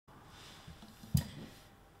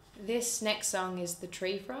This next song is The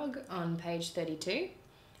Tree Frog on page 32.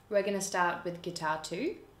 We're going to start with guitar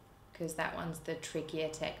 2 because that one's the trickier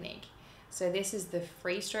technique. So this is the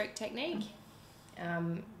free stroke technique.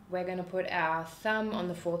 We're going to put our thumb on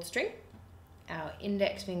the 4th string, our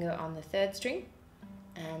index finger on the 3rd string,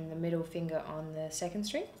 and the middle finger on the 2nd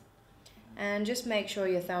string. And just make sure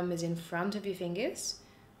your thumb is in front of your fingers,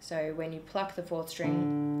 so when you pluck the 4th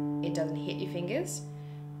string, it doesn't hit your fingers.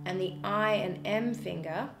 And the I and M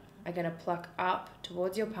finger are going to pluck up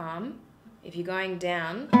towards your palm. If you're going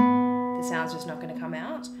down, the sound's just not going to come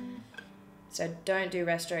out. So don't do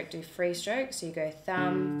rest stroke, do free stroke. So you go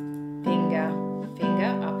thumb, finger,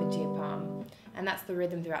 finger, up into your palm. And that's the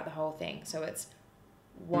rhythm throughout the whole thing. So it's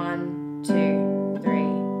 1, 2, 3,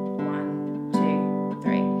 1, 2,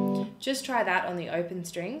 3. Just try that on the open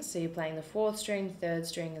strings. So you're playing the 4th string, 3rd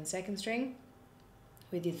string, and 2nd string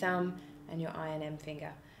with your thumb and your I and M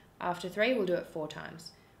finger. After 3, we'll do it 4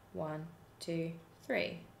 times. 1, 2,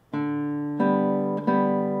 3. And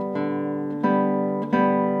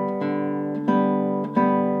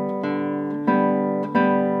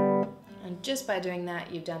just by doing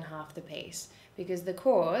that, you've done half the piece, because the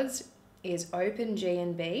chords is open G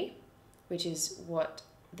and B, which is what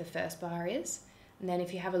the first bar is. And then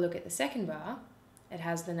if you have a look at the second bar, it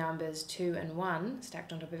has the numbers 2 and 1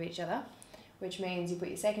 stacked on top of each other, which means you put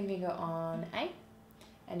your second finger on A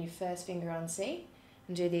and your first finger on C,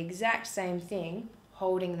 and do the exact same thing,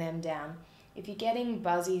 holding them down. If you're getting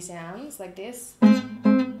buzzy sounds like this,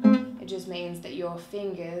 it just means that your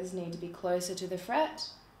fingers need to be closer to the fret,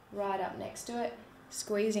 right up next to it,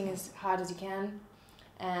 squeezing as hard as you can,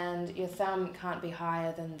 and your thumb can't be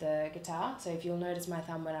higher than the guitar. So if you'll notice my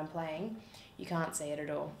thumb when I'm playing, you can't see it at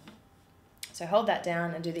all. So hold that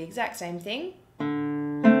down and do the exact same thing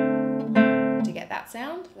to get that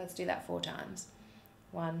sound. Let's do that 4 times.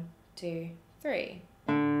 1, 2, 3.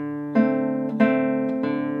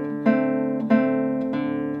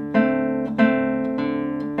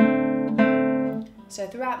 So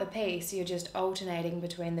throughout the piece, you're just alternating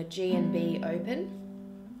between the G and B open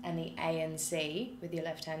and the A and C with your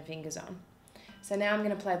left hand fingers on. So now I'm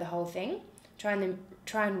going to play the whole thing. Try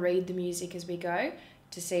and read the music as we go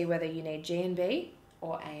to see whether you need G and B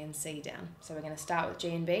or A and C down. So we're going to start with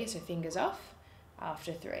G and B, so fingers off,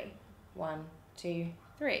 after 3. 1, 2,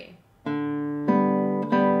 3.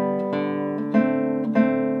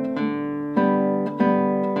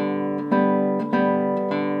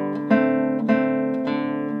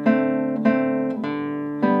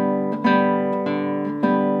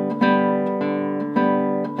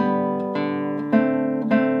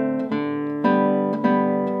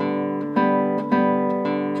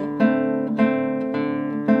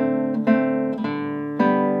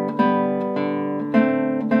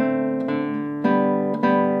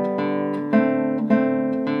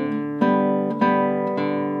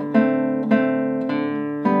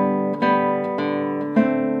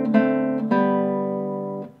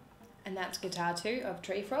 Guitar 2 of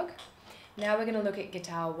Tree Frog. Now we're going to look at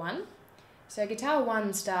guitar 1. So guitar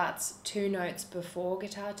 1 starts 2 notes before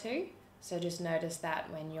guitar 2. So just notice that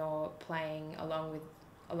when you're playing along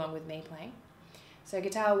with me playing. So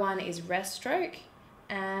guitar 1 is rest stroke,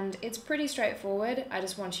 and it's pretty straightforward. I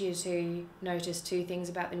just want you to notice 2 things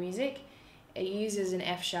about the music. It uses an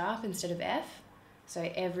F sharp instead of F.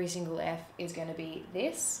 So every single F is going to be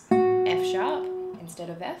this, F sharp instead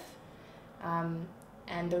of F.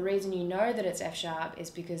 And the reason you know that it's F sharp is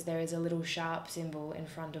because there is a little sharp symbol in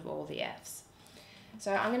front of all the Fs.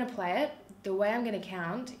 So I'm going to play it. The way I'm going to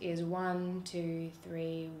count is 1, 2,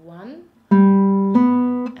 3, 1,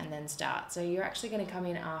 and then start. So you're actually going to come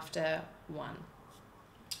in after 1.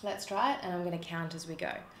 Let's try it, and I'm going to count as we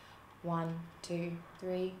go. 1, 2,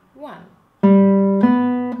 3, 1. 2.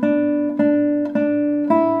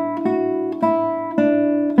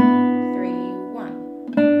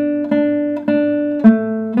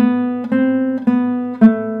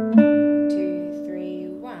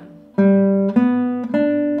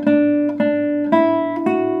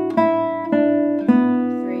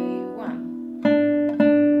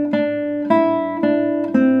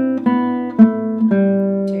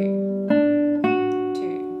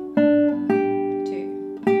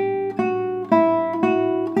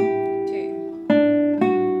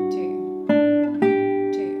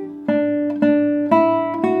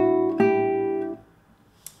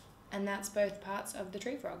 And that's both parts of the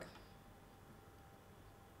Tree Frog.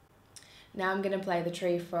 Now I'm going to play the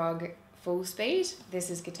Tree Frog full speed. This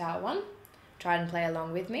is guitar 1. Try and play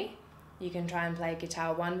along with me. You can try and play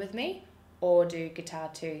guitar 1 with me, or do guitar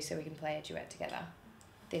 2 so we can play a duet together.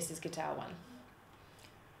 This is guitar 1.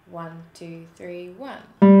 1, 2, 3, 1.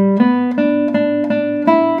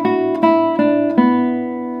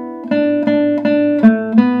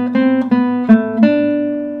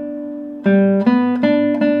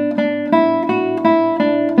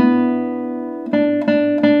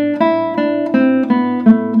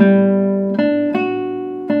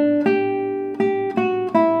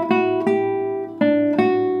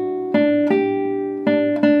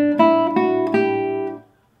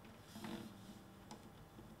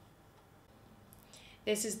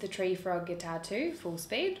 This is the Tree Frog Guitar 2, full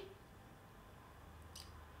speed.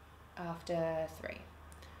 After 3.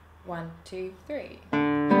 1, 2,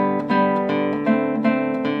 3.